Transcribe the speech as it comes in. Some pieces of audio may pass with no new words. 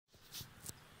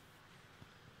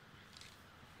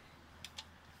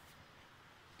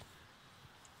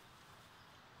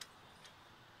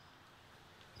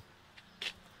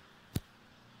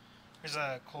Here's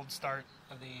a cold start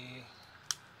of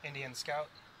the Indian Scout.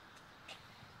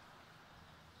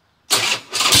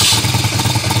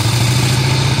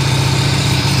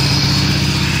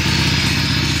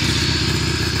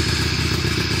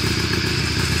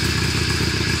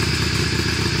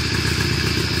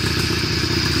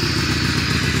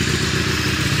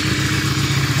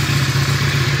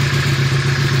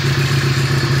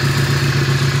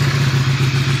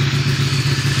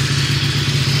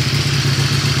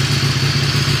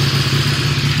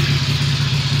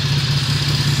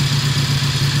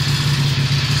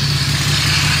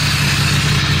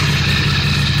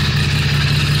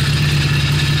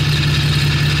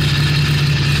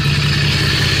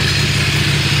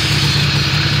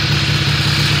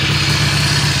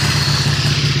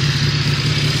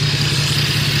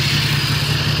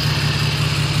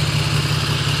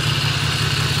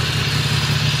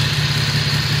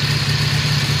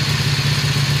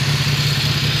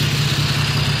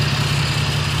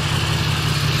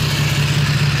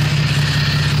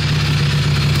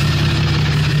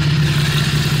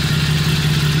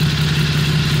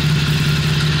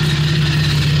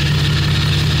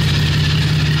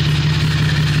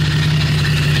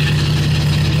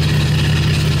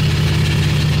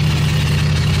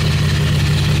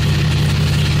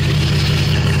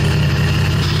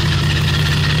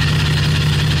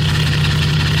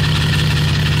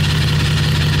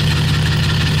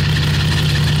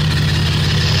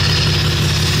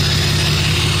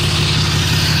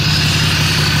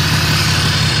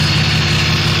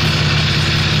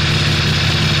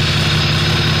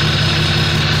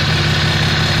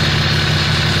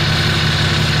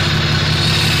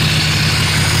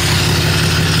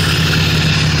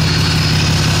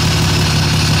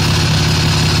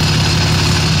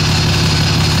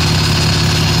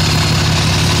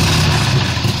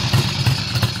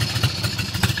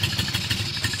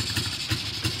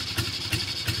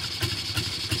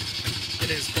 It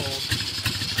is cold.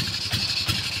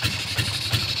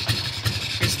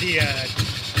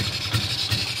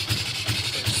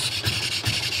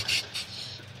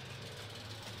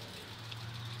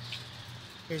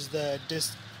 Here's the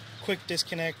quick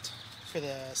disconnect for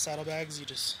the saddlebags. You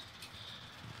just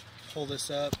pull this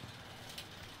up.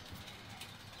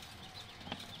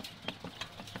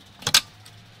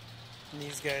 And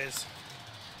these guys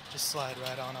just slide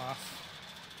right on off.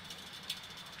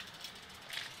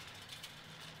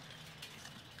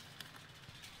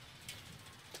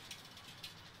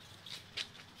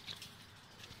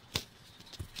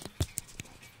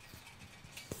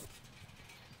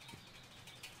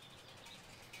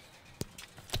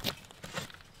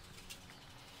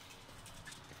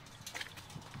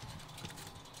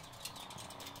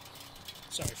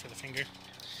 Sorry for the finger.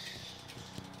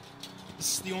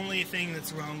 This is the only thing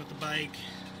that's wrong with the bike.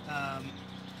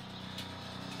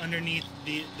 Underneath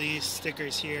these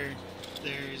stickers here,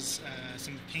 there's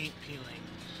some paint peeling.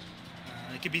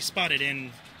 It could be spotted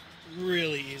in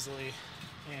really easily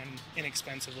and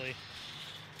inexpensively.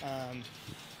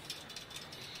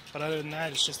 But other than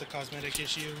that, it's just a cosmetic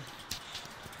issue.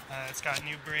 It's got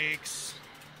new brakes,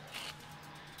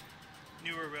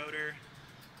 newer rotor.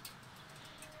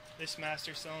 This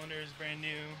master cylinder is brand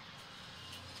new.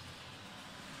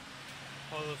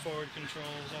 All the forward controls,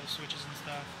 all the switches and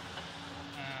stuff.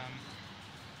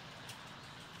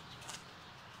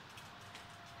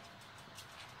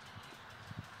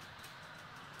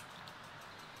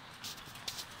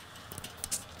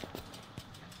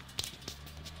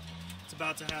 It's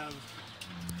about to have.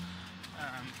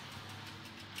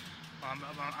 Well,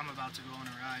 I'm about to go on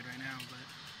a ride right now, but.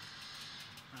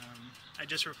 I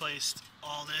just replaced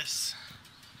all this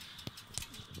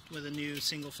with a new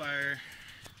single fire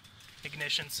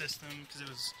ignition system because it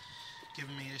was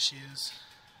giving me issues.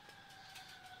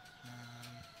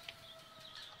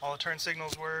 All the turn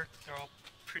signals work. They're all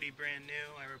pretty brand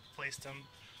new. I replaced them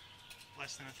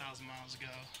less than 1,000 miles ago.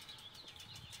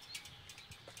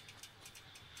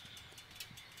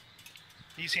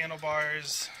 These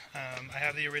handlebars, I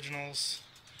have the originals,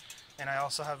 and I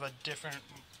also have a different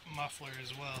muffler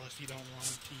as well if you don't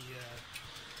want the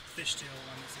fishtail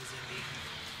one that says Indy.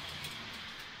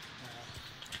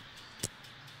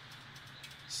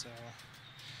 So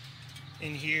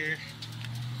in here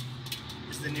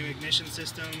is the new ignition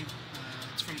system.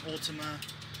 It's from Ultima.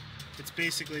 It's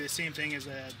basically the same thing as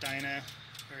a Dyna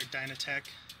or a Dynatech.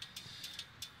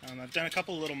 I've done a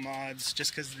couple little mods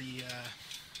just because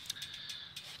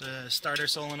the starter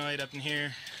solenoid up in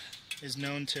here is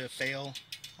known to fail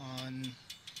on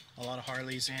a lot of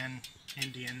Harleys and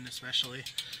Indian especially.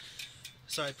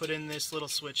 So I put in this little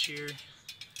switch here,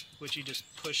 which you just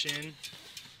push in,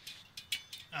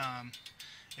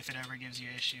 if it ever gives you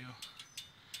an issue.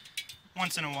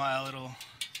 Once in a while it'll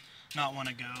not want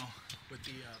to go with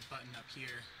the button up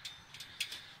here,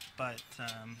 but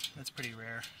that's pretty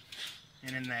rare,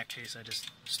 and in that case I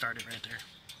just start it right there.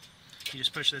 You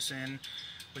just push this in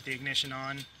with the ignition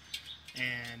on,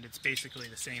 and it's basically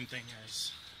the same thing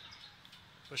as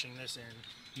pushing this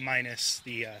in minus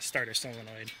the starter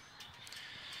solenoid.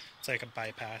 It's like a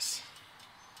bypass.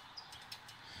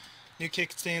 New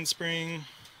kickstand spring.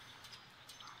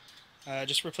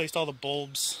 Just replaced all the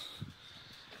bulbs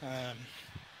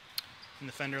in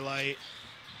the fender light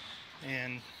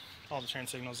and all the turn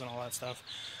signals and all that stuff.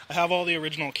 I have all the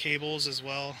original cables as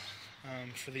well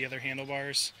for the other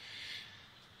handlebars.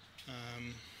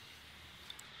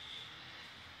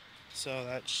 So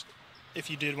that if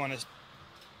you did want to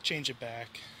change it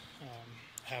back,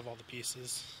 I have all the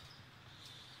pieces.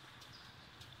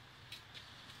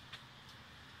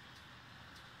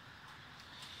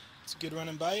 It's a good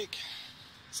running bike.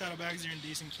 Saddlebags are in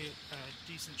decent shape. A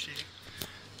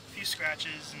few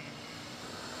scratches and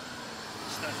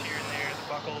stuff here and there. The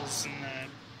buckles and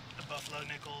the buffalo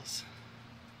nickels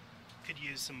could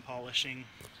use some polishing.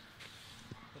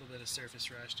 A little bit of surface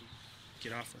rust. You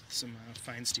get off with some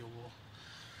fine steel wool.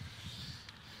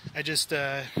 I just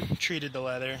treated the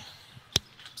leather.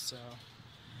 So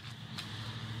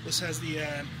this has the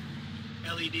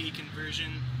LED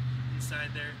conversion inside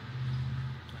there.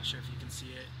 Not sure if you can see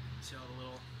it. See all the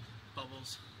little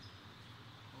bubbles,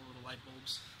 all the little light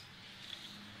bulbs.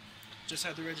 Just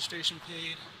had the registration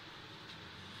paid.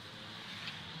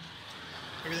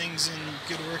 Everything's in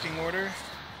good working order.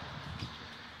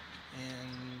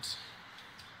 And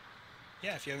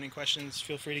yeah, if you have any questions,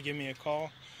 feel free to give me a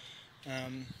call.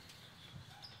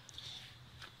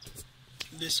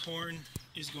 This horn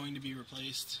is going to be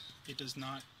replaced. It does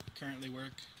not currently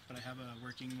work, but I have a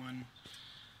working one.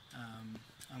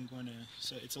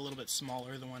 So it's a little bit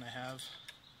smaller than one I have.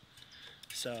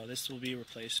 So this will be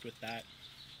replaced with that.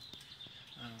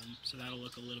 So that'll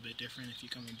look a little bit different if you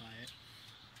come and buy it.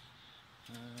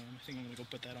 I think I'm going to go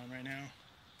put that on right now.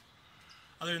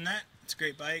 Other than that, it's a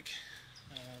great bike.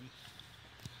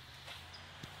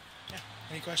 Yeah,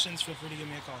 any questions, feel free to give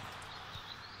me a call.